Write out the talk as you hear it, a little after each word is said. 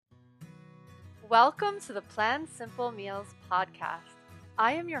Welcome to the Plan Simple Meals podcast.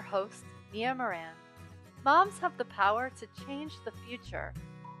 I am your host, Mia Moran. Moms have the power to change the future,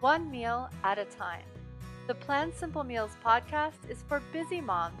 one meal at a time. The Plan Simple Meals podcast is for busy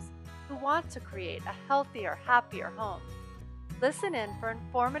moms who want to create a healthier, happier home. Listen in for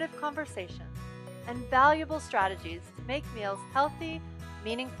informative conversations and valuable strategies to make meals healthy,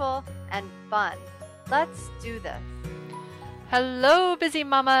 meaningful, and fun. Let's do this. Hello, busy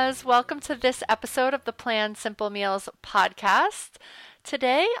mamas. Welcome to this episode of the Plan Simple Meals podcast.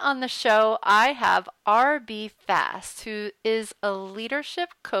 Today on the show, I have RB Fast, who is a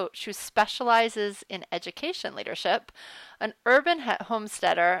leadership coach who specializes in education leadership, an urban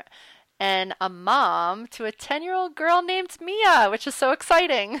homesteader, and a mom to a 10-year-old girl named Mia, which is so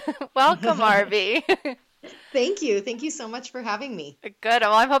exciting. Welcome, RB. Thank you. Thank you so much for having me. Good.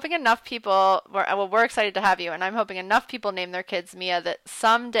 Well, I'm hoping enough people, we're excited to have you, and I'm hoping enough people name their kids Mia that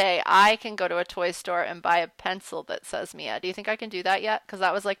someday I can go to a toy store and buy a pencil that says Mia. Do you think I can do that yet? Because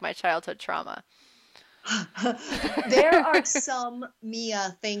that was like my childhood trauma. There are some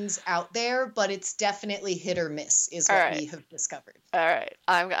Mia things out there, but it's definitely hit or miss is what we have discovered. All right.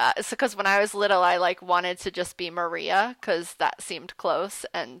 Because when I was little, I wanted to just be Maria because that seemed close,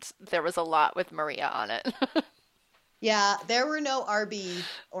 and there was a lot with Maria on it. Yeah, there were no RB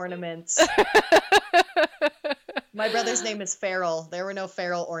ornaments. My brother's name is Farrell. There were no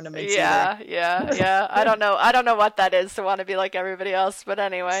Farrell ornaments. Yeah. I don't know what that is to want to be like everybody else, but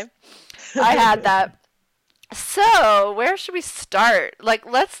anyway, I had that. So, where should we start?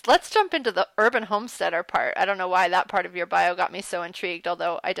 Let's jump into the urban homesteader part. I don't know why that part of your bio got me so intrigued,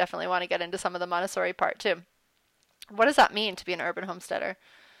 although I definitely want to get into some of the Montessori part too. What does that mean to be an urban homesteader?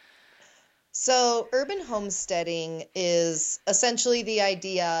 So, urban homesteading is essentially the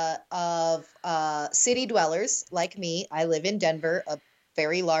idea of city dwellers like me. I live in Denver, a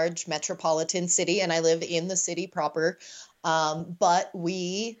very large metropolitan city, and I live in the city proper. But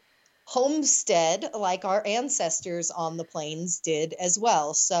we homestead like our ancestors on the plains did as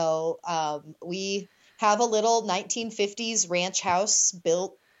well. So we have a little 1950s ranch house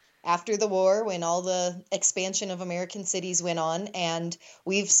built after the war when all the expansion of American cities went on, and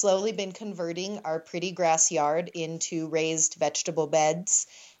we've slowly been converting our pretty grass yard into raised vegetable beds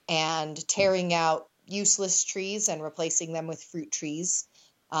and tearing out useless trees and replacing them with fruit trees,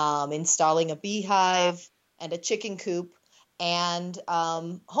 installing a beehive and a chicken coop, and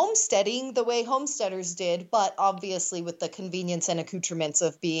homesteading the way homesteaders did, but obviously with the convenience and accoutrements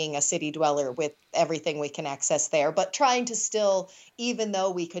of being a city dweller with everything we can access there, but trying to still, even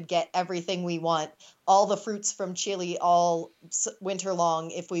though we could get everything we want, all the fruits from Chile all winter long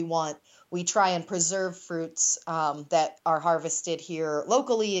if we want, we try and preserve fruits that are harvested here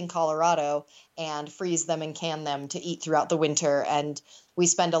locally in Colorado and freeze them and can them to eat throughout the winter. And we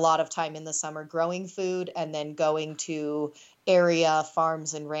spend a lot of time in the summer growing food and then going to area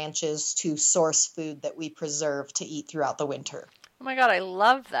farms and ranches to source food that we preserve to eat throughout the winter. Oh my God, I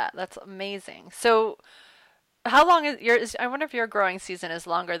love that. That's amazing. So how long I wonder if your growing season is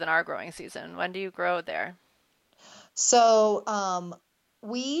longer than our growing season. When do you grow there? So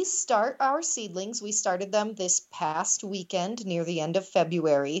we start our seedlings. We started them this past weekend near the end of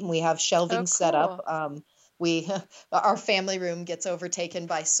February. We have shelving set up. Our family room gets overtaken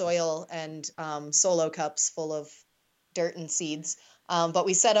by soil and Solo cups full of dirt and seeds. But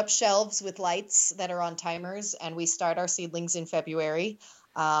we set up shelves with lights that are on timers, and we start our seedlings in February.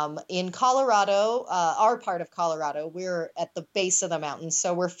 In Colorado, our part of Colorado, we're at the base of the mountains,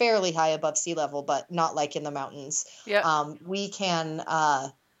 so we're fairly high above sea level, but not like in the mountains. Yep. We can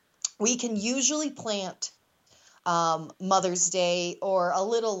usually plant Mother's Day or a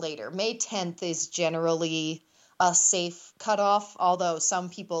little later. May 10th is generally a safe cutoff, although some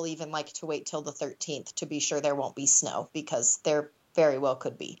people even like to wait till the 13th to be sure there won't be snow, because there very well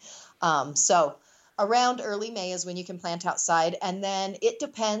could be. So around early May is when you can plant outside, and then it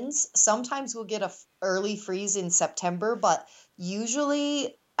depends. Sometimes we'll get a early freeze in September, but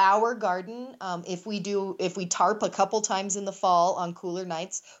usually our garden, if we tarp a couple times in the fall on cooler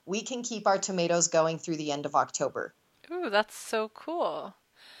nights, we can keep our tomatoes going through the end of October. Ooh, that's so cool.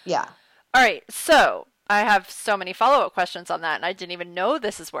 Yeah. All right, so I have so many follow-up questions on that, and I didn't even know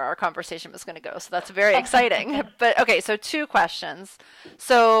this is where our conversation was going to go, so that's very exciting. But okay, so 2 questions.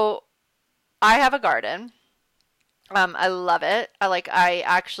 So I have a garden. I love it.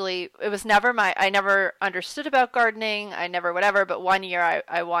 It was never I never understood about gardening. I never whatever, but one year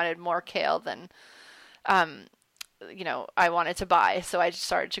I wanted more kale than, I wanted to buy. So I just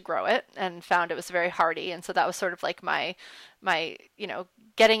started to grow it and found it was very hardy. And so that was sort of like my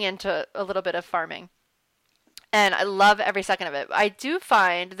getting into a little bit of farming. and I love every second of it. I do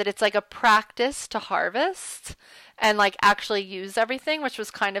find that it's like a practice to harvest and like actually use everything, which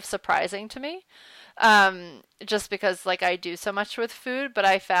was kind of surprising to me. Just because like I do so much with food, but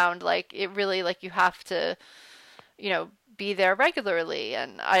I found like it really like you have to, be there regularly.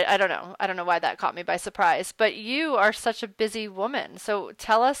 And I don't know. I don't know why that caught me by surprise. But you are such a busy woman. So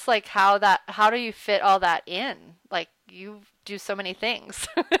tell us like how do you fit all that in? Like you do so many things,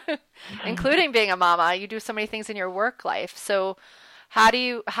 including being a mama. You do so many things in your work life. So how do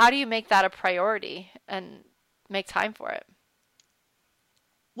you make that a priority and make time for it?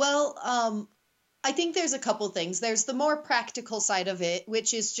 Well, I think there's a couple things. There's the more practical side of it,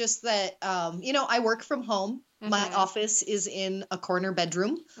 which is just that, I work from home. My Mhm. office is in a corner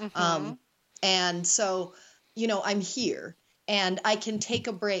bedroom. Mhm. Um, and so, I'm here and I can take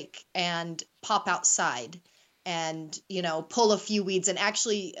a break and pop outside and, pull a few weeds and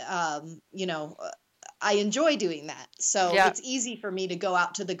actually, I enjoy doing that. So Yeah. it's easy for me to go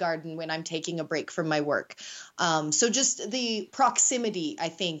out to the garden when I'm taking a break from my work. So just the proximity, I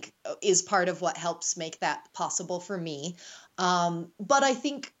think, is part of what helps make that possible for me. But I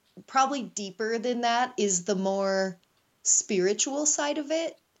think probably deeper than that is the more spiritual side of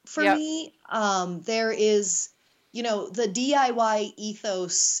it for Yep. me. There is, the DIY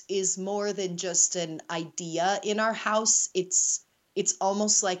ethos is more than just an idea in our house. It's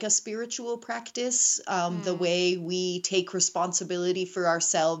almost like a spiritual practice, the Mm. way we take responsibility for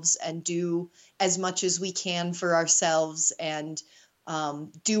ourselves and do as much as we can for ourselves and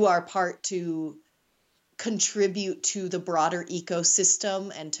do our part to contribute to the broader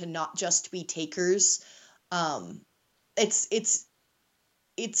ecosystem and to not just be takers. Um, it's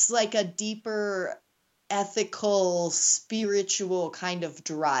it's like a deeper ethical, spiritual kind of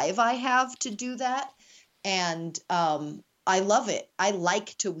drive I have to do that. And I love it. I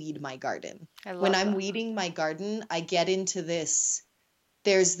like to weed my garden. I When love I'm that. weeding my garden, I get into this.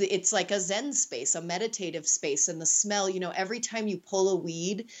 It's like a Zen space, a meditative space, and the smell, every time you pull a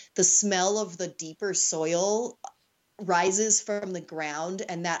weed, the smell of the deeper soil rises from the ground,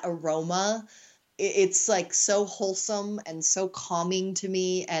 and that aroma, it's like so wholesome and so calming to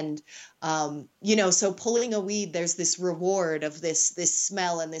me. And so pulling a weed, there's this reward of this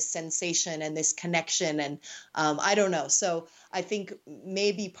smell and this sensation and this connection. And I don't know, so I think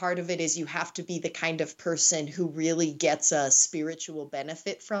maybe part of it is you have to be the kind of person who really gets a spiritual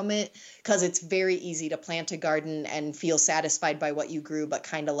benefit from it, because it's very easy to plant a garden and feel satisfied by what you grew but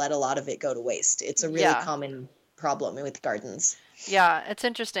kind of let a lot of it go to waste. It's a really Yeah. common problem with gardens. Yeah, it's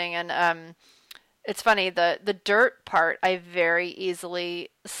interesting. And it's funny, the dirt part I very easily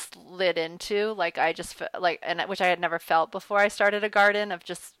slid into. Like I just like, and which I had never felt before I started a garden, of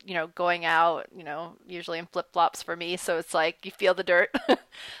just, going out, usually in flip-flops for me, so it's like you feel the dirt.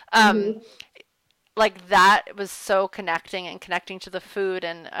 um Mhm. like that was so connecting to the food.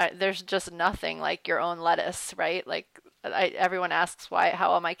 And there's just nothing like your own lettuce, right? Like everyone asks how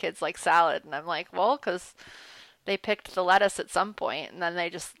all my kids like salad, and I'm like, well, because they picked the lettuce at some point and then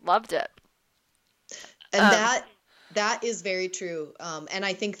they just loved it. And um that is very true. And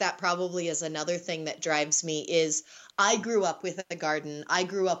I think that probably is another thing that drives me is I grew up with a garden. I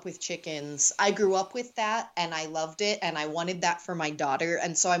grew up with chickens. I grew up with that and I loved it and I wanted that for my daughter.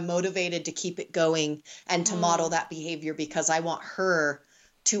 And so I'm motivated to keep it going and to model mm, that behavior because I want her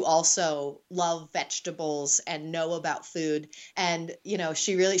to also love vegetables and know about food. And,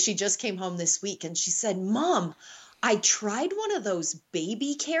 she just came home this week and she said, "Mom, I tried one of those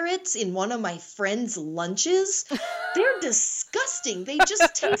baby carrots in one of my friends' lunches. They're disgusting. They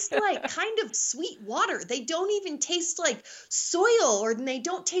just taste like kind of sweet water. They don't even taste like soil, or they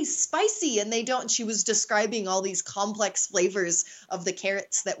don't taste spicy, and they don't." She was describing all these complex flavors of the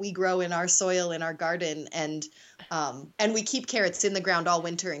carrots that we grow in our soil in our garden. And we keep carrots in the ground all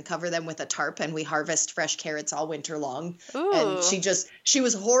winter and cover them with a tarp, and we harvest fresh carrots all winter long. And ooh, she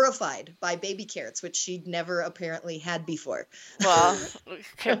was horrified by baby carrots, which she'd never apparently had before. well,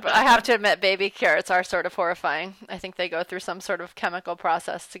 I have to admit baby carrots are sort of horrifying. I think they go through some sort of chemical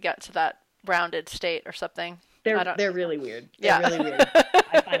process to get to that rounded state or something. I don't. They're really weird. They're Yeah. really weird.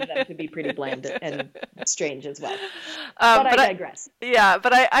 I find them to be pretty bland and strange as well. But I But digress.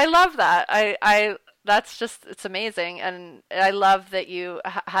 I love that. That's just, it's amazing. And I love that you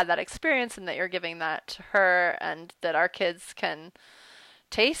had that experience and that you're giving that to her, and that our kids can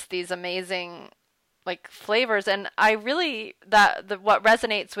taste these amazing like flavors. And I really, what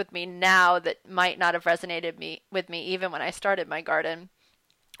resonates with me now that might not have resonated with me even when I started my garden,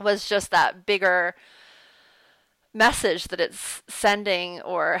 was just that bigger message that it's sending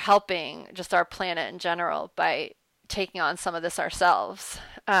or helping just our planet in general by taking on some of this ourselves.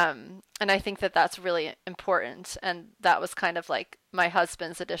 And I think that that's really important. And that was kind of like my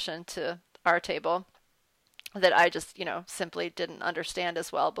husband's addition to our table that I just, simply didn't understand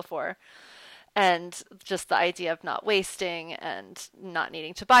as well before. And just the idea of not wasting and not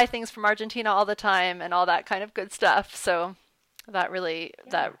needing to buy things from Argentina all the time and all that kind of good stuff. So that really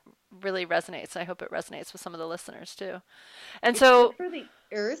resonates. I hope it resonates with some of the listeners too. And It's so good for the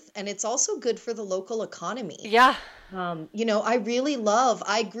earth, and it's also good for the local economy. yeah.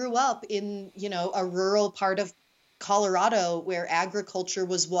 I grew up in, a rural part of Colorado where agriculture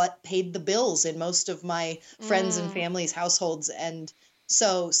was what paid the bills in most of my friends and family's households. And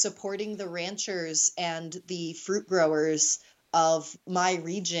so supporting the ranchers and the fruit growers of my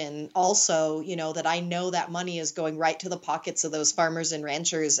region also, that I know that money is going right to the pockets of those farmers and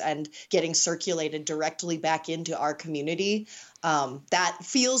ranchers and getting circulated directly back into our community. That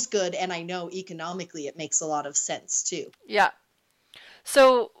feels good. And I know economically it makes a lot of sense too. Yeah.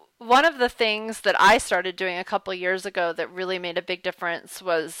 So one of the things that I started doing a couple years ago that really made a big difference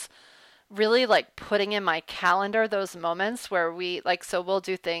was really like putting in my calendar those moments where we'll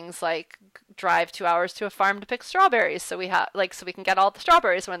do things like drive 2 hours to a farm to pick strawberries. So so we can get all the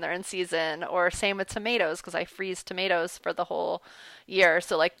strawberries when they're in season, or same with tomatoes, because I freeze tomatoes for the whole year.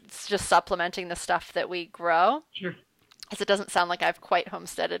 So like it's just supplementing the stuff that we grow. Sure. Because it doesn't sound like I've quite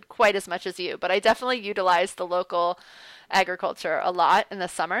homesteaded quite as much as you, but I definitely utilize the local agriculture a lot in the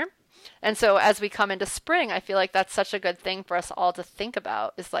summer. And so as we come into spring, I feel like that's such a good thing for us all to think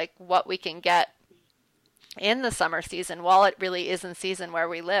about, is like what we can get in the summer season while it really is in season where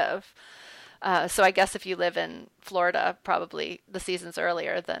we live. So I guess if you live in Florida, probably the season's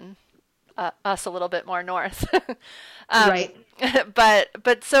earlier than us a little bit more north. Right.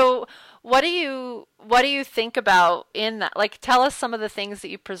 But so what do you think about in that? Like, tell us some of the things that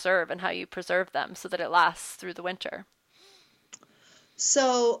you preserve and how you preserve them so that it lasts through the winter.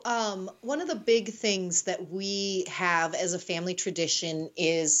 So, one of the big things that we have as a family tradition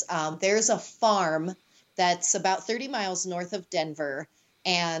is there's a farm that's about 30 miles north of Denver.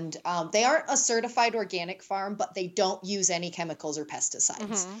 And they aren't a certified organic farm, but they don't use any chemicals or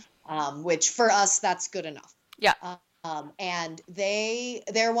pesticides, which for us, that's good enough. Yeah. And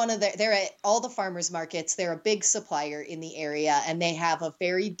they're at all the farmers markets. They're a big supplier in the area, and they have a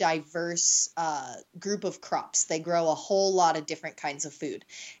very diverse group of crops. They grow a whole lot of different kinds of food.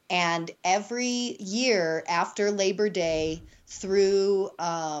 And every year after Labor Day through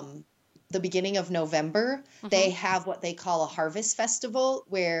the beginning of November, they have what they call a harvest festival,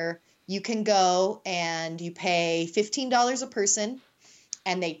 where you can go and you pay $15 a person,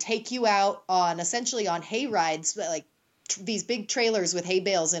 and they take you out on hay rides, like these big trailers with hay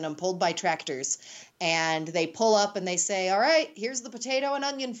bales in them pulled by tractors. And they pull up and they say, all right, here's the potato and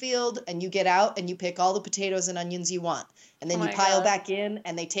onion field. And you get out and you pick all the potatoes and onions you want. And then you pile back in,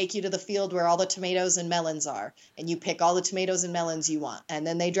 and they take you to the field where all the tomatoes and melons are. And you pick all the tomatoes and melons you want. And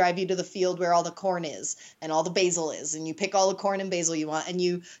then they drive you to the field where all the corn is and all the basil is. And you pick all the corn and basil you want. And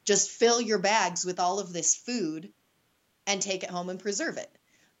you just fill your bags with all of this food and take it home and preserve it.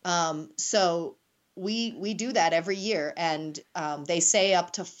 So we do that every year, and they say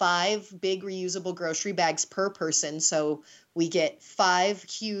up to 5 big reusable grocery bags per person. So we get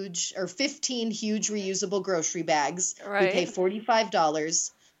 15 huge reusable grocery bags. Right. We pay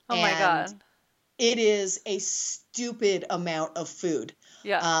 $45. Oh my God. It is a stupid amount of food.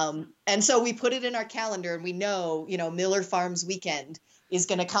 Yeah. And so we put it in our calendar, and we know, Miller Farms weekend is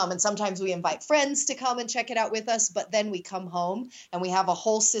going to come. And sometimes we invite friends to come and check it out with us. But then we come home and we have a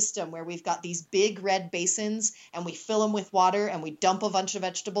whole system where we've got these big red basins, and we fill them with water, and we dump a bunch of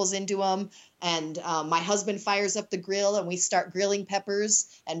vegetables into them. And my husband fires up the grill, and we start grilling peppers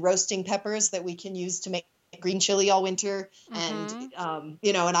and roasting peppers that we can use to make green chili all winter. And,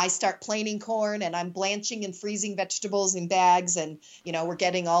 and I start planing corn, and I'm blanching and freezing vegetables in bags. And, we're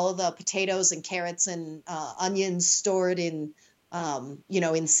getting all of the potatoes and carrots and onions stored in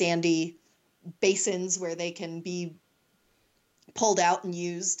in sandy basins where they can be pulled out and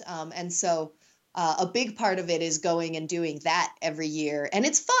used. And so a big part of it is going and doing that every year. And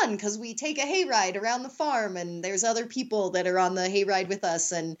it's fun because we take a hayride around the farm, and there's other people that are on the hayride with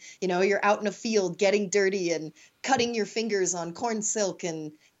us. And, you're out in a field getting dirty and cutting your fingers on corn silk,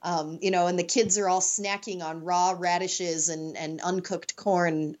 and, and the kids are all snacking on raw radishes and uncooked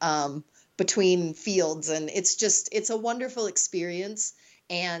corn between fields. And it's a wonderful experience,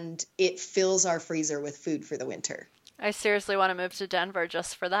 and it fills our freezer with food for the winter. I seriously want to move to Denver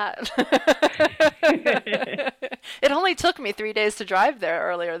just for that. It only took me 3 days to drive there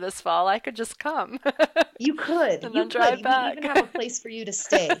earlier this fall. I could just come You could, and you then could. drive We even back. have a place for you to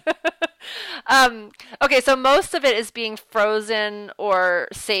stay. um, okay, so most of it is being frozen or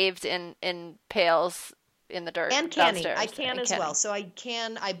saved in pails in the dirt And canning. I downstairs can and as well. canning.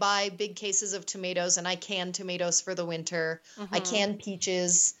 So I buy big cases of tomatoes and I can tomatoes for the winter. I Mm-hmm. can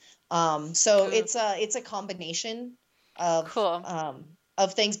peaches. So Ooh, it's a combination cool.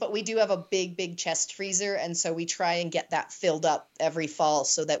 of things, but we do have a big chest freezer, and so we try and get that filled up every fall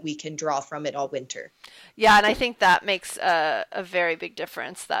so that we can draw from it all winter. Yeah, and I think that makes a very big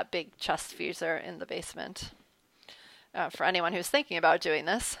difference, that big chest freezer in the basement. For anyone who's thinking about doing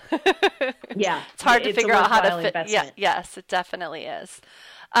this. Yeah, It's hard to it's a figure out how to worthwhile fit. Yeah, investment. yes, it definitely is.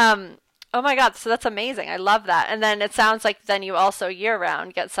 Oh my God, so that's amazing. I love that. And then it sounds like then you also year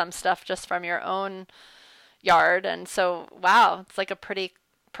round get some stuff just from your own yard. And so, wow, it's like a pretty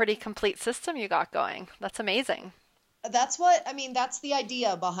complete system you got going. That's amazing. That's the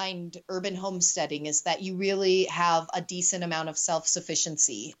idea behind urban homesteading, is that you really have a decent amount of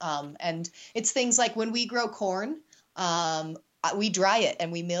self-sufficiency. And it's things like when we grow corn, we dry it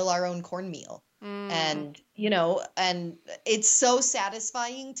and we mill our own cornmeal. Mm, And it's so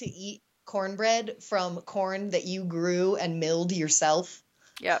satisfying to eat cornbread from corn that you grew and milled yourself.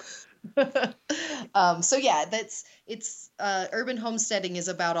 yep. So yeah, that's it's urban homesteading is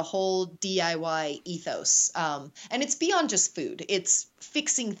about a whole DIY ethos, and it's beyond just food. It's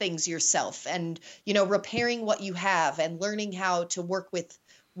fixing things yourself, and repairing what you have, and learning how to work with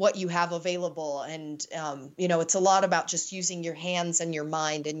what you have available. And it's a lot about just using your hands and your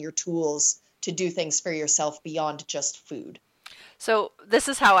mind and your tools to do things for yourself beyond just food. So this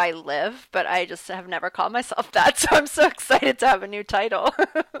is how I live, but I just have never called myself that. So I'm so excited to have a new title.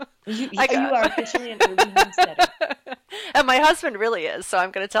 You I you got. are officially an urban homesteader. And my husband really is, so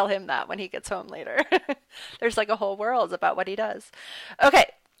I'm going to tell him that when he gets home later. There's like a whole world about what he does. Okay,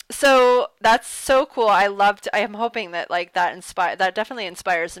 so that's so cool. I am hoping that like that definitely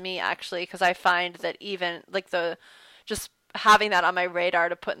inspires me actually, because I find that even like the just having that on my radar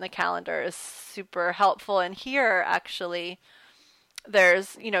to put in the calendar is super helpful. And here actually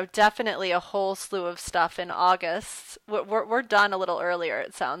there's definitely a whole slew of stuff in August. We're done a little earlier,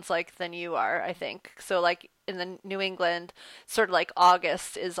 it sounds like, than you are, I think. So like in the New England, sort of like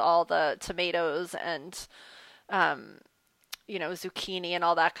August is all the tomatoes and zucchini and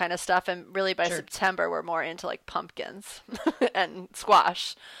all that kind of stuff. And really by Sure. September we're more into like pumpkins and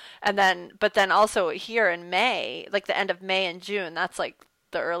squash. But then also here in May, like the end of May and June, that's like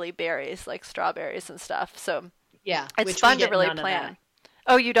the early berries, like strawberries and stuff. So Yeah, it's which we fun to get really none of that. plan.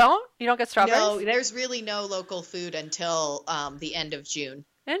 Oh, you don't? You don't get No, strawberries? there's really no local food until the end of June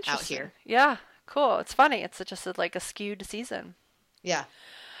out Interesting. here. Yeah, cool. It's funny. It's just like a skewed season. Yeah.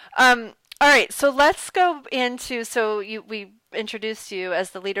 All right, so let's go into we introduced you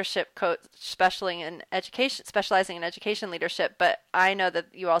as the leadership coach specializing in education leadership, but I know that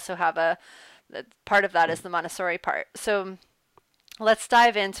you also have that part of that is the Montessori part. So let's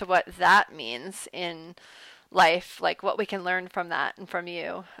dive into what that means in life, like what we can learn from that and from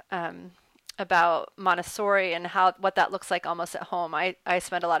you about Montessori and what that looks like almost at home. I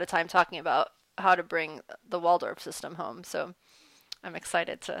spend a lot of time talking about how to bring the Waldorf system home, so I'm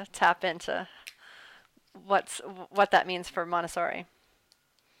excited to tap into what that means for Montessori.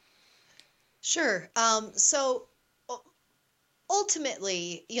 Sure. So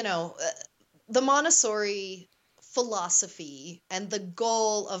ultimately, the Montessori philosophy and the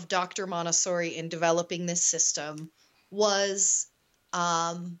goal of Dr. Montessori in developing this system was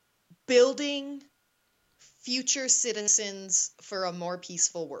um, building future citizens for a more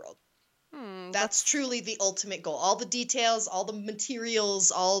peaceful world. That's That's truly the ultimate goal. All the details, all the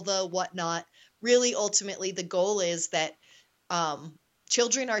materials, all the whatnot. Really, ultimately, the goal is that um,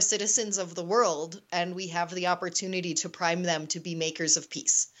 children are citizens of the world, and we have the opportunity to prime them to be makers of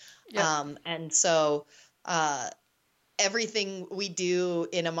peace. Yep. And so, uh, everything we do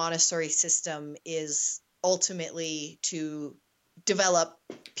in a Montessori system is ultimately to develop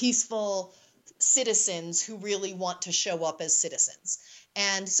peaceful citizens who really want to show up as citizens.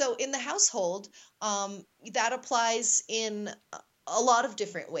 And so in the household, that applies in a lot of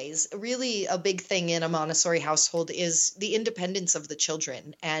different ways. Really, a big thing in a Montessori household is the independence of the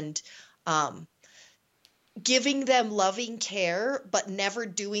children, and um, giving them loving care, but never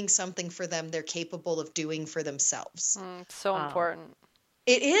doing something for them they're capable of doing for themselves. It's so Um, important.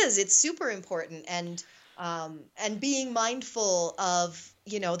 it's super important, and being mindful of,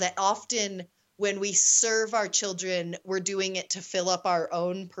 that often when we serve our children, we're doing it to fill up our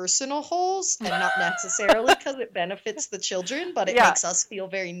own personal holes and not necessarily because it benefits the children, but it Yeah. makes us feel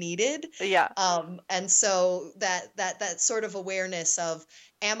very needed. Yeah. And so that sort of awareness of,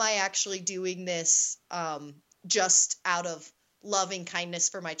 am I actually doing this just out of loving kindness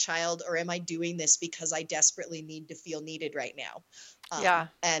for my child, or am I doing this because I desperately need to feel needed right now? Yeah.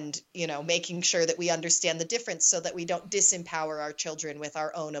 And, making sure that we understand the difference so that we don't disempower our children with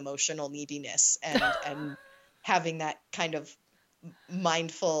our own emotional neediness and having that kind of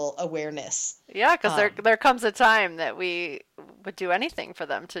mindful awareness. Yeah, because there comes a time that we would do anything for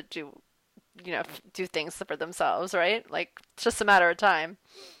them to do, do things for themselves, right? Like, it's just a matter of time.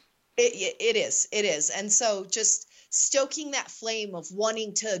 It is. And so just stoking that flame of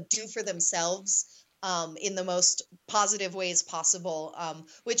wanting to do for themselves in the most positive ways possible,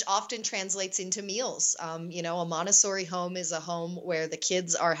 which often translates into meals. A Montessori home is a home where the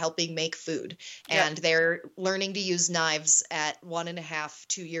kids are helping make food, and they're learning to use knives at 1.5,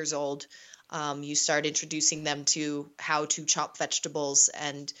 2 years old. You start introducing them to how to chop vegetables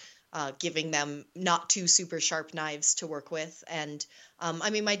and giving them not too super sharp knives to work with. And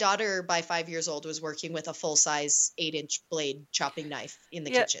my daughter by 5 years old was working with a full-size 8-inch blade chopping knife in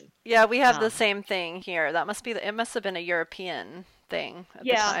the kitchen. Yeah, we have the same thing here. It must have been a European thing at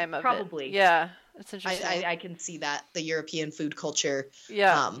the time of probably. it. Yeah, it's interesting. I can see that, the European food culture.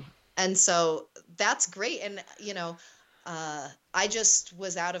 Yeah. And so that's great. And, I just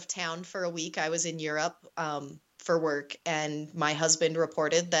was out of town for a week. I was in Europe for work, and my husband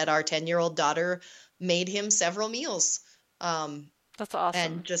reported that our 10-year-old daughter made him several meals. That's awesome.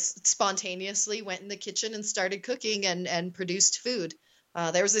 And just spontaneously went in the kitchen and started cooking and produced food.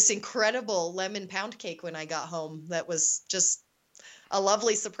 There was this incredible lemon pound cake when I got home that was just a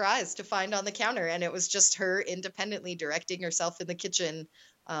lovely surprise to find on the counter. And it was just her independently directing herself in the kitchen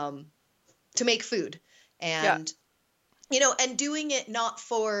to make food. And and doing it not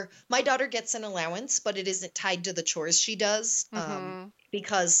for, my daughter gets an allowance, but it isn't tied to the chores she does,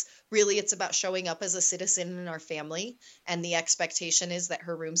 because really it's about showing up as a citizen in our family. And the expectation is that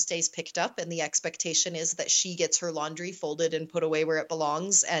her room stays picked up, and the expectation is that she gets her laundry folded and put away where it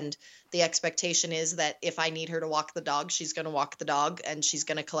belongs. And the expectation is that if I need her to walk the dog, she's going to walk the dog, and she's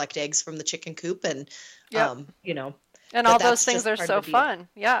going to collect eggs from the chicken coop. And, and all those things are so fun.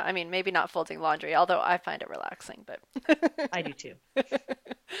 Yeah, maybe not folding laundry, although I find it relaxing, but I do too.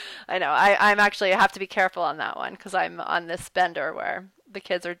 I know. I have to be careful on that one, because I'm on this bender where the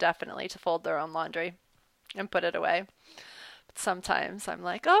kids are definitely to fold their own laundry and put it away. But sometimes I'm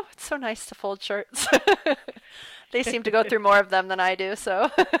like, oh, it's so nice to fold shirts. They seem to go through more of them than I do,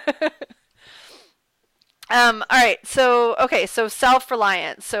 so. All right. So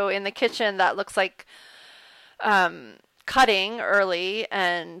self-reliance. So in the kitchen, that looks like cutting early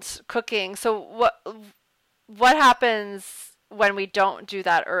and cooking. So what happens when we don't do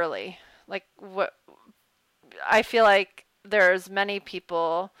that early? Like, what? I feel like there's many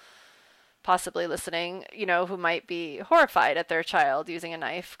people possibly listening, who might be horrified at their child using a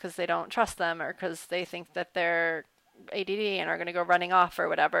knife because they don't trust them, or because they think that they're ADD and are going to go running off or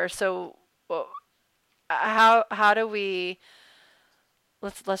whatever. So how do we,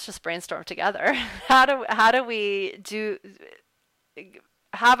 let's just brainstorm together. How do we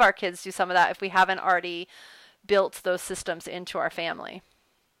have our kids do some of that if we haven't already built those systems into our family?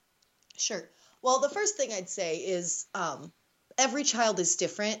 Sure. Well, the first thing I'd say is every child is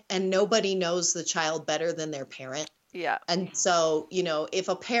different, and nobody knows the child better than their parent. Yeah. And so, if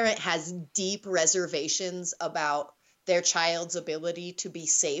a parent has deep reservations about their child's ability to be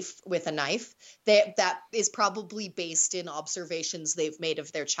safe with a knife, that is probably based in observations they've made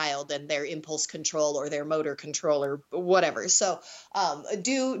of their child and their impulse control or their motor control or whatever. So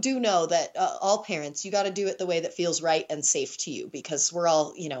do know that all parents, you got to do it the way that feels right and safe to you, because we're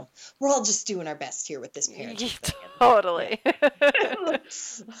all just doing our best here with this parenting thing. Totally.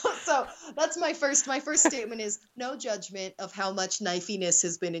 So that's my first statement is no judgment of how much knifiness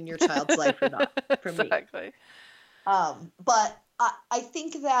has been in your child's life or not from me. Exactly. But I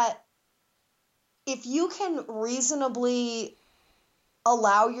think that if you can reasonably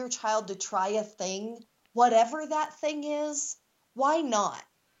allow your child to try a thing, whatever that thing is, why not?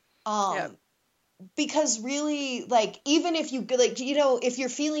 Because really, even if you, if you're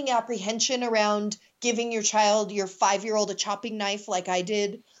feeling apprehension around giving your child, your 5-year-old, a chopping knife like I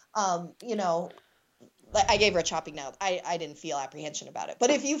did, I gave her a chopping knife. I didn't feel apprehension about it. But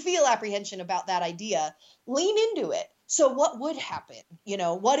if you feel apprehension about that idea, lean into it. So what would happen?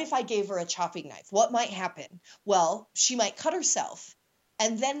 What if I gave her a chopping knife? What might happen? Well, she might cut herself.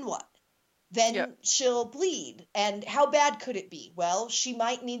 And then what? Then she'll bleed. And how bad could it be? Well, she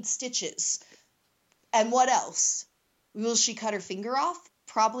might need stitches. And what else? Will she cut her finger off?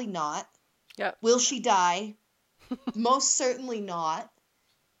 Probably not. Yep. Will she die? Most certainly not.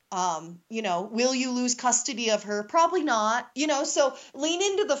 Will you lose custody of her? Probably not. So lean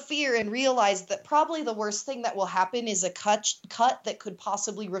into the fear and realize that probably the worst thing that will happen is a cut that could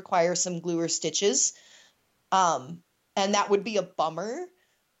possibly require some glue or stitches. And that would be a bummer.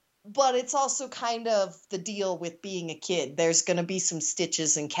 But it's also kind of the deal with being a kid. There's going to be some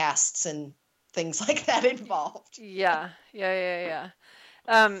stitches and casts and things like that involved. Yeah.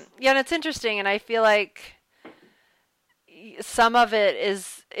 And it's interesting, and I feel like some of it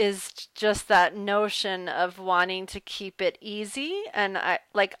is just that notion of wanting to keep it easy, and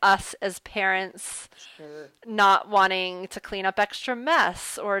like us as parents, Sure. not wanting to clean up extra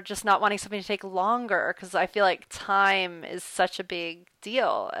mess or just not wanting something to take longer, because I feel like time is such a big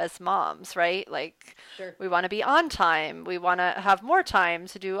deal as moms, right? Like, Sure. we want to be on time, we want to have more time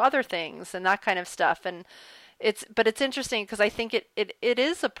to do other things and that kind of stuff. And it's interesting because I think it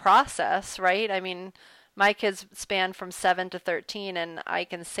is a process, right? I mean, my kids span from 7 to 13, and I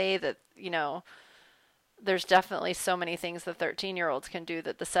can say that, there's definitely so many things the 13-year-olds can do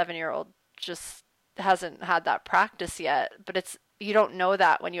that the 7-year-old just hasn't had that practice yet. But you don't know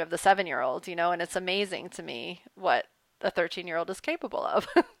that when you have the 7-year-old, and it's amazing to me what a 13-year-old is capable of.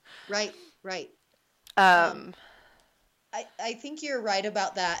 Right. Um, I think you're right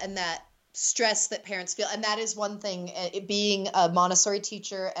about that, and that stress that parents feel. And that is one thing, being a Montessori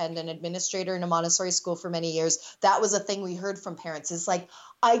teacher and an administrator in a Montessori school for many years, that was a thing we heard from parents, is like,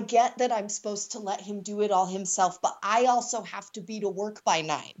 I get that I'm supposed to let him do it all himself, but I also have to be to work by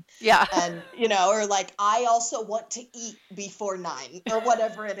 9. Yeah. And, or like, I also want to eat before 9 or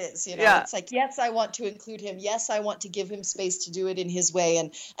whatever it is, Yeah. It's like, yes, I want to include him. Yes, I want to give him space to do it in his way.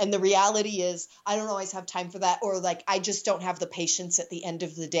 And the reality is I don't always have time for that. Or like, I just don't have the patience at the end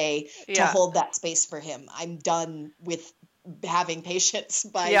of the day to hold that space for him. I'm done with having patience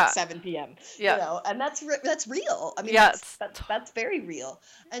by 7 p.m. And that's real. I mean, that's very real.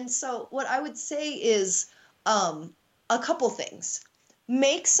 And so what I would say is a couple things.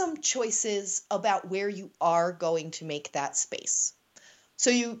 Make some choices about where you are going to make that space. So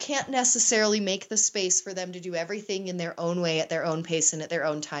you can't necessarily make the space for them to do everything in their own way, at their own pace, and at their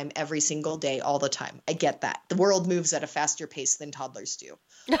own time every single day, all the time. I get that. The world moves at a faster pace than toddlers do.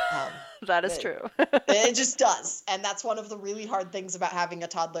 That is true. It just does. And that's one of the really hard things about having a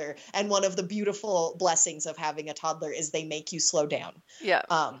toddler. And one of the beautiful blessings of having a toddler is they make you slow down. Yeah.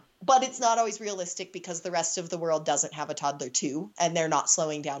 But it's not always realistic because the rest of the world doesn't have a toddler too, and they're not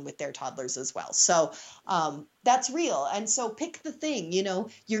slowing down with their toddlers as well. So that's real. And so pick the thing,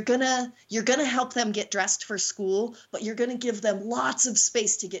 you're gonna help them get dressed for school, but you're gonna give them lots of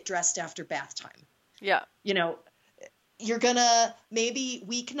space to get dressed after bath time. Yeah. You're gonna, maybe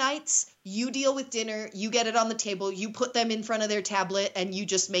weeknights, you deal with dinner, you get it on the table, you put them in front of their tablet, and you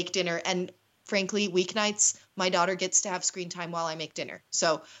just make dinner. And frankly, weeknights, my daughter gets to have screen time while I make dinner.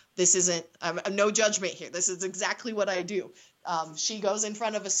 So this isn't, no judgment here. This is exactly what I do. She goes in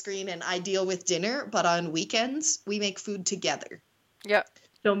front of a screen and I deal with dinner, but on weekends, we make food together. Yep.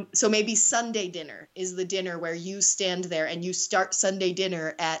 So maybe Sunday dinner is the dinner where you stand there and you start Sunday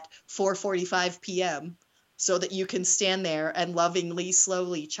dinner at 4:45 p.m. so that you can stand there and lovingly,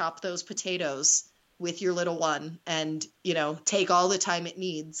 slowly chop those potatoes with your little one and, take all the time it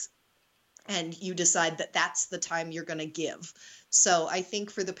needs. And you decide that that's the time you're going to give. So I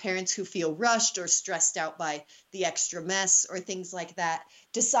think for the parents who feel rushed or stressed out by the extra mess or things like that,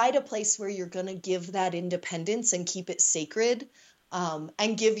 decide a place where you're going to give that independence and keep it sacred,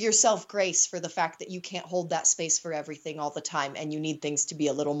 and give yourself grace for the fact that you can't hold that space for everything all the time and you need things to be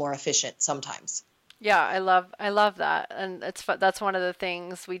a little more efficient sometimes. Yeah, I love that. And that's one of the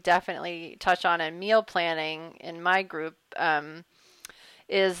things we definitely touch on in meal planning in my group.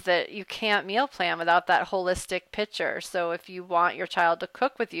 Is that you can't meal plan without that holistic picture. So if you want your child to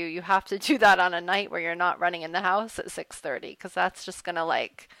cook with you, you have to do that on a night where you're not running in the house at 6:30, because that's just going to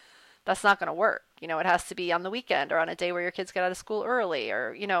that's not going to work. It has to be on the weekend or on a day where your kids get out of school early,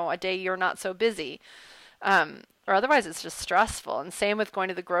 or, a day you're not so busy. Or otherwise it's just stressful. And same with going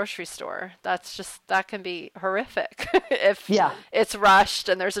to the grocery store. That can be horrific if it's rushed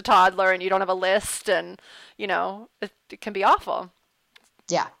and there's a toddler and you don't have a list, and, it can be awful.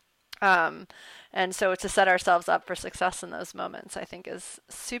 Yeah. And so to set ourselves up for success in those moments, I think is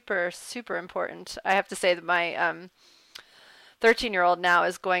super, super important. I have to say that my 13-year-old now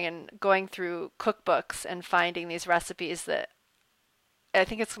is going through cookbooks and finding these recipes that I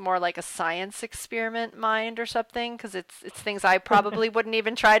think it's more like a science experiment mind or something, because it's things I probably wouldn't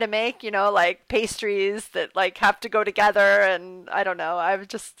even try to make, like pastries that like have to go together, and I don't know.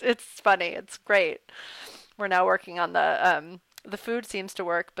 It's funny. It's great. We're now working on the food seems to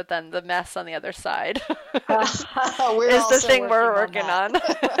work, but then the mess on the other side We're is the also thing we're working working on on.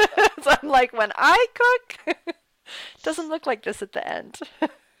 that. So I'm like, when I cook, it doesn't look like this at the end.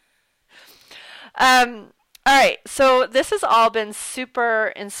 All right, so this has all been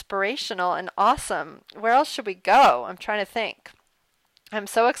super inspirational and awesome. Where else should we go? I'm trying to think. I'm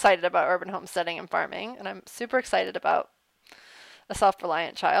so excited about urban homesteading and farming, and I'm super excited about a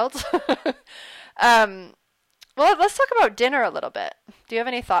self-reliant child. um, well, let's talk about dinner a little bit. Do you have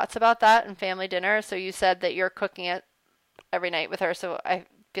any thoughts about that and family dinner? So you said that you're cooking it every night with her, so I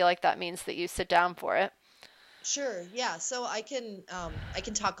feel like that means that you sit down for it. Sure. Yeah. So I can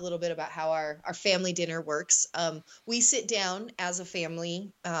talk a little bit about how our family dinner works. We sit down as a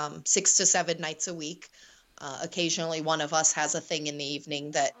family 6 to 7 nights a week. Occasionally, one of us has a thing in the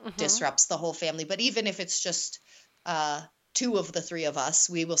evening that Mm-hmm. disrupts the whole family. But even if it's just uh, two of the three of us,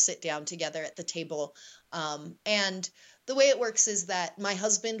 we will sit down together at the table. And the way it works is that my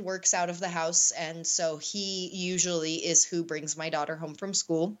husband works out of the house, and so he usually is who brings my daughter home from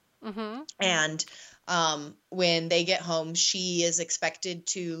school. Mm-hmm. And when they get home, she is expected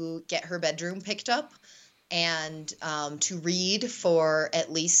to get her bedroom picked up and to read for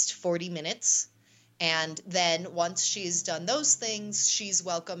at least 40 minutes. And then once she's done those things, she's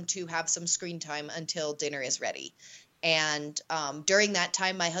welcome to have some screen time until dinner is ready. And during that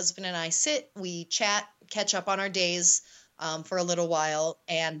time, my husband and I sit, we chat, catch up on our days for a little while,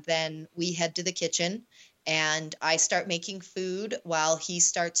 and then we head to the kitchen and I start making food while he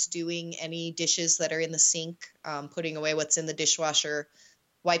starts doing any dishes that are in the sink, putting away what's in the dishwasher,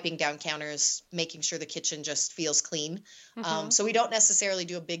 wiping down counters, making sure the kitchen just feels clean. Mm-hmm. So we don't necessarily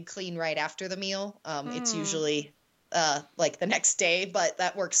do a big clean right after the meal. It's Mm. usually like the next day, but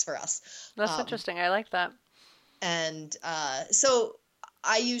that works for us. That's Um, interesting. I like that. and so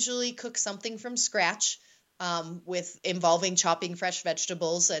I usually cook something from scratch with involving chopping fresh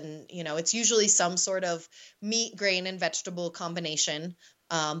vegetables. And, it's usually some sort of meat, grain, and vegetable combination.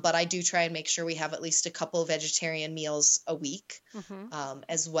 But I do try and make sure we have at least a couple vegetarian meals a week Mm-hmm.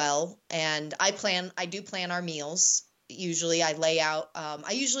 as well. And I do plan our meals. Usually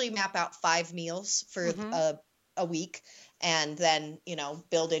I usually map out 5 meals for Mm-hmm. a week and then,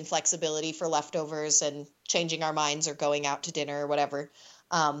 build in flexibility for leftovers and changing our minds or going out to dinner or whatever.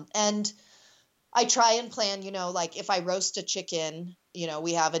 And I try and plan, like if I roast a chicken,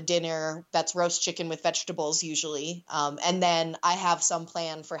 we have a dinner that's roast chicken with vegetables usually. And then I have some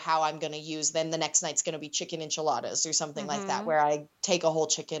plan for how I'm going to use, then the next night's going to be chicken enchiladas or something like that, Mm-hmm. where I take a whole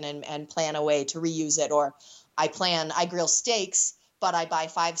chicken and plan a way to reuse it. Or I grill steaks, but I buy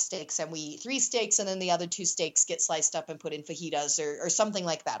 5 steaks and we eat 3 steaks and then the other 2 steaks get sliced up and put in fajitas or something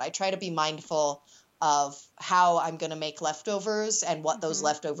like that. I try to be mindful of how I'm going to make leftovers and what those Mm-hmm.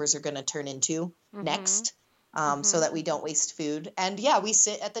 leftovers are going to turn into Mm-hmm. next, so Mm-hmm. that we don't waste food. And yeah, we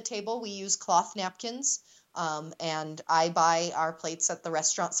sit at the table, we use cloth napkins. And I buy our plates at the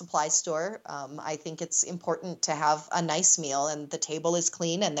restaurant supply store. I think it's important to have a nice meal, and the table is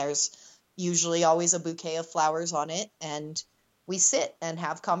clean, and there's usually always a bouquet of flowers on it. And we sit and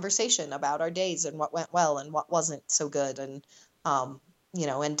have conversation about our days and what went well and what wasn't so good, and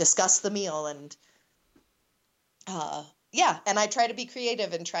and discuss the meal. And uh, yeah, and I try to be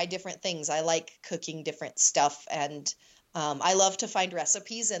creative and try different things. I like cooking different stuff, and I love to find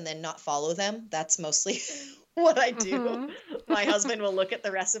recipes and then not follow them. That's mostly what I do. Mm-hmm. My husband will look at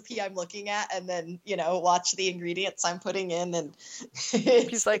the recipe I'm looking at and then, watch the ingredients I'm putting in, and He's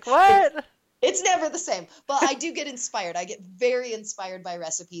it's like, it's what? it's never the same. But I do get inspired. I get very inspired by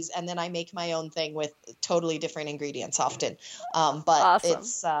recipes, and then I make my own thing with totally different ingredients often. But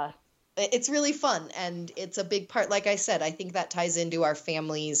Awesome. it's really fun, and it's a big part. Like I said, I think that ties into our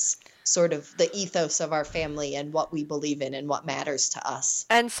family's sort of the ethos of our family and what we believe in and what matters to us.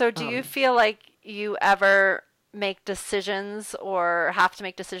 And so, do you Um, feel like you ever make decisions or have to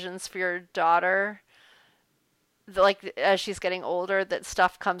make decisions for your daughter, like as she's getting older, that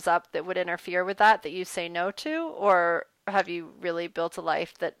stuff comes up that would interfere with that you say no to? Or have you really built a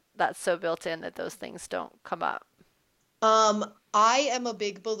life that's so built in that those things don't come up? I am a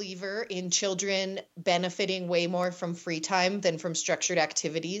big believer in children benefiting way more from free time than from structured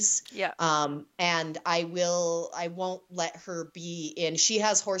activities. Yeah. And I won't let her be in, she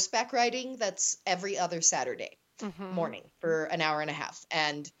has horseback riding that's every other Saturday Mm-hmm. morning for an hour and a half.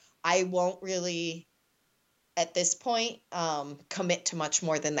 And I won't really, at this point, commit to much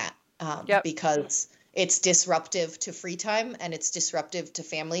more than that, Yep. because it's disruptive to free time and it's disruptive to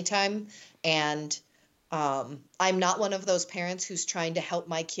family time. And I'm not one of those parents who's trying to help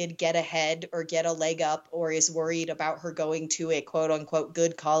my kid get ahead or get a leg up or is worried about her going to a quote unquote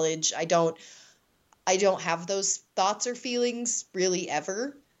good college. I don't have those thoughts or feelings really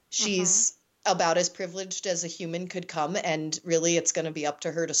ever. She's about as privileged as a human could come, and really it's going to be up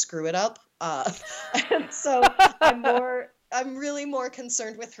to her to screw it up. And so I'm really more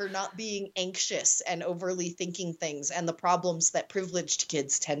concerned with her not being anxious and overly thinking things and the problems that privileged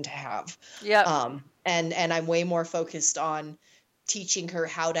kids tend to have. Yeah. And I'm way more focused on teaching her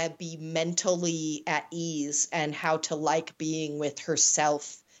how to be mentally at ease and how to like being with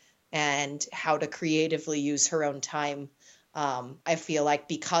herself and how to creatively use her own time. I feel like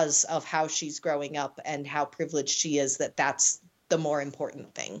because of how she's growing up and how privileged she is, that's the more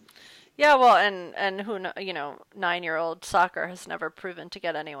important thing. Yeah, well, and who 9-year-old soccer has never proven to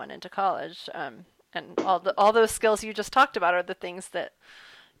get anyone into college. And all those skills you just talked about are the things that,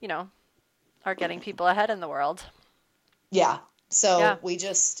 are getting people ahead in the world. Yeah. So Yeah. we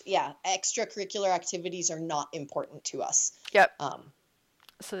just, extracurricular activities are not important to us. Yep.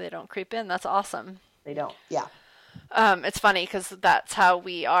 So they don't creep in. That's awesome. They don't. Yeah. It's funny because that's how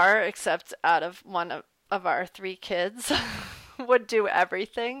we are, except out of one of our 3 kids would do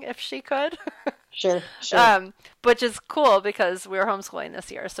everything if she could. Sure. Which is cool because we were homeschooling this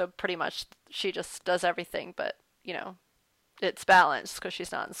year, so pretty much she just does everything, but it's balanced because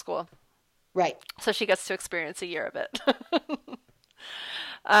she's not in school. Right. So she gets to experience a year of it.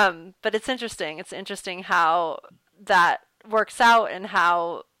 But it's interesting. It's interesting how that works out and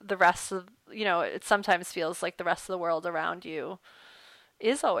how the rest of, it sometimes feels like the rest of the world around you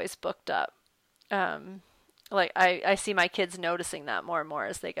is always booked up. Like I see my kids noticing that more and more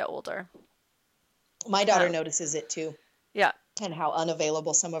as they get older. My daughter notices it too. Yeah. And how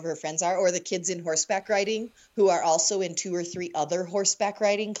unavailable some of her friends are, or the kids in horseback riding who are also in 2 or 3 other horseback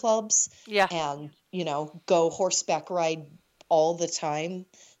riding clubs. Yeah. And, go horseback ride all the time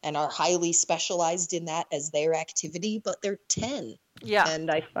and are highly specialized in that as their activity, but they're 10. Yeah.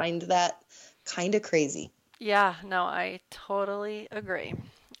 And I find that kind of crazy. Yeah, no, I totally agree.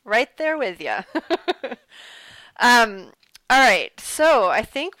 Right there with you. All right, so I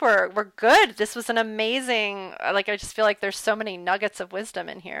think we're good. This was an amazing, I just feel like there's so many nuggets of wisdom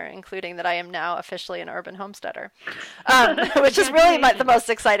in here, including that I am now officially an urban homesteader, which is really the most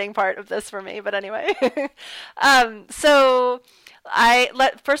exciting part of this for me. But anyway, so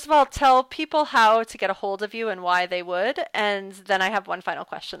first of all tell people how to get a hold of you and why they would, and then I have one final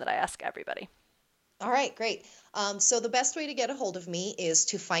question that I ask everybody. All right, great. So the best way to get a hold of me is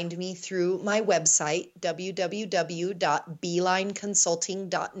to find me through my website,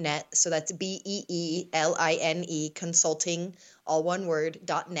 www.beelineconsulting.net. So that's BEELINE consulting, all one word,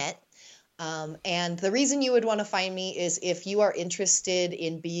 .net. And the reason you would want to find me is if you are interested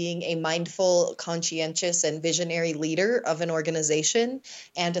in being a mindful, conscientious, and visionary leader of an organization,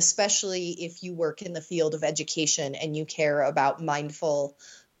 and especially if you work in the field of education and you care about mindful,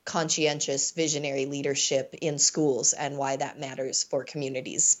 conscientious, visionary leadership in schools and why that matters for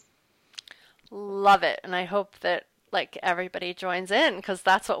communities. Love it. And I hope that everybody joins in because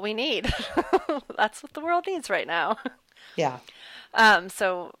that's what we need. That's what the world needs right now. Yeah.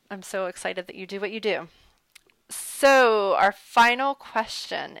 So I'm so excited that you do what you do. So our final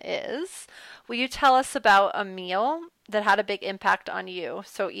question is, will you tell us about a meal that had a big impact on you?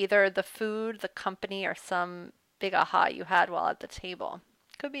 So either the food, the company, or some big aha you had while at the table.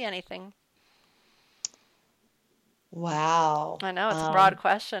 Could be anything. Wow. I know, it's a broad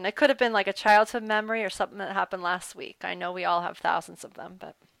question. It could have been a childhood memory or something that happened last week. I know we all have thousands of them,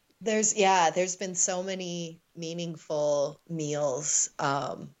 but there's been so many meaningful meals.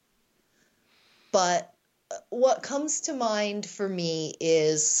 But what comes to mind for me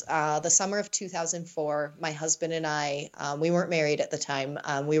is the summer of 2004. My husband and I, we weren't married at the time.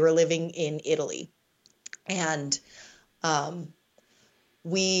 We were living in Italy, and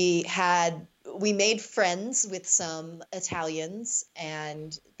we made friends with some Italians,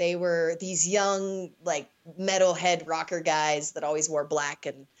 and they were these young, metalhead rocker guys that always wore black,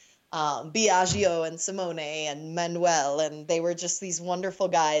 and Biagio and Simone and Manuel, and they were just these wonderful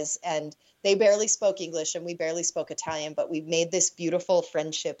guys, and they barely spoke English and we barely spoke Italian, but we made this beautiful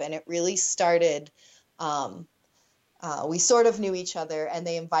friendship, and it really started, we sort of knew each other, and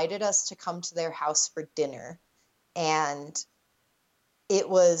they invited us to come to their house for dinner, and it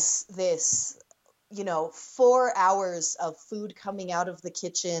was this, 4 hours of food coming out of the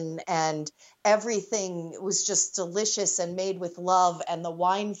kitchen, and everything was just delicious and made with love, and the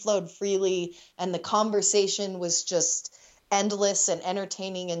wine flowed freely, and the conversation was just endless and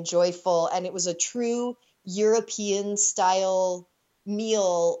entertaining and joyful. And it was a true European style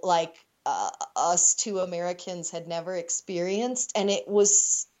meal, like us two Americans had never experienced. And it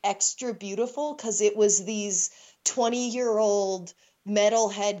was extra beautiful because it was these 20-year-old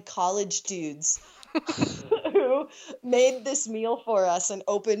metalhead college dudes who made this meal for us and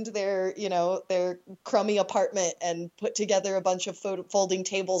opened their, their crummy apartment and put together a bunch of folding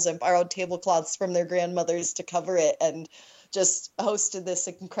tables and borrowed tablecloths from their grandmothers to cover it, and just hosted this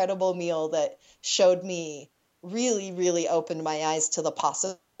incredible meal that showed me, really, really opened my eyes to the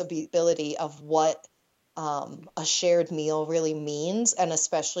possibility of what a shared meal really means, and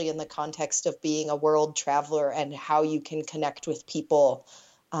especially in the context of being a world traveler and how you can connect with people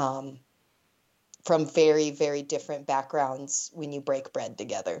from very, very different backgrounds when you break bread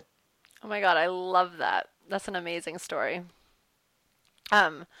together. Oh my God, I love that. That's an amazing story.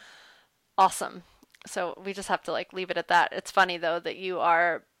 Awesome. So we just have to leave it at that. It's funny though that you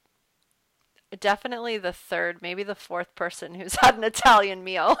are definitely the third, maybe the fourth person who's had an Italian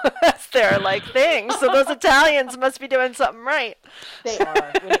meal as their thing. So those Italians must be doing something right. They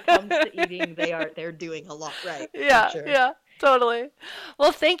are. When it comes to eating, they're doing a lot right. Yeah, sure. Yeah. Totally.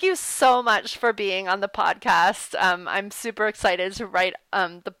 Well, thank you so much for being on the podcast. I'm super excited to write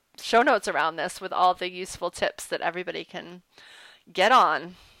the show notes around this with all the useful tips that everybody can get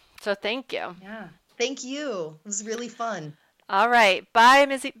on. So thank you. Yeah. Thank you. It was really fun. All right. Bye,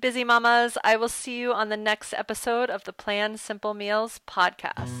 busy mamas. I will see you on the next episode of the Plan Simple Meals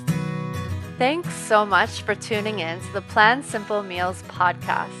podcast. Thanks so much for tuning in to the Plan Simple Meals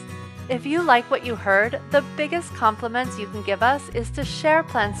podcast. If you like what you heard, the biggest compliments you can give us is to share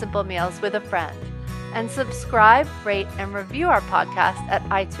Plan Simple Meals with a friend and subscribe, rate, and review our podcast at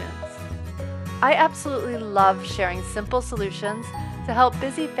iTunes. I absolutely love sharing simple solutions to help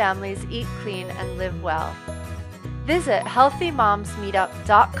busy families eat clean and live well. Visit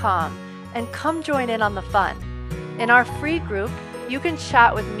healthymomsmeetup.com and come join in on the fun. In our free group, you can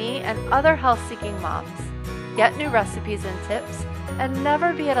chat with me and other health-seeking moms, get new recipes and tips, and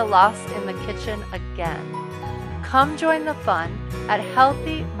never be at a loss in the kitchen again. Come join the fun at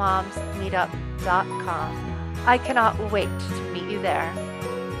healthymomsmeetup.com. I cannot wait to meet you there.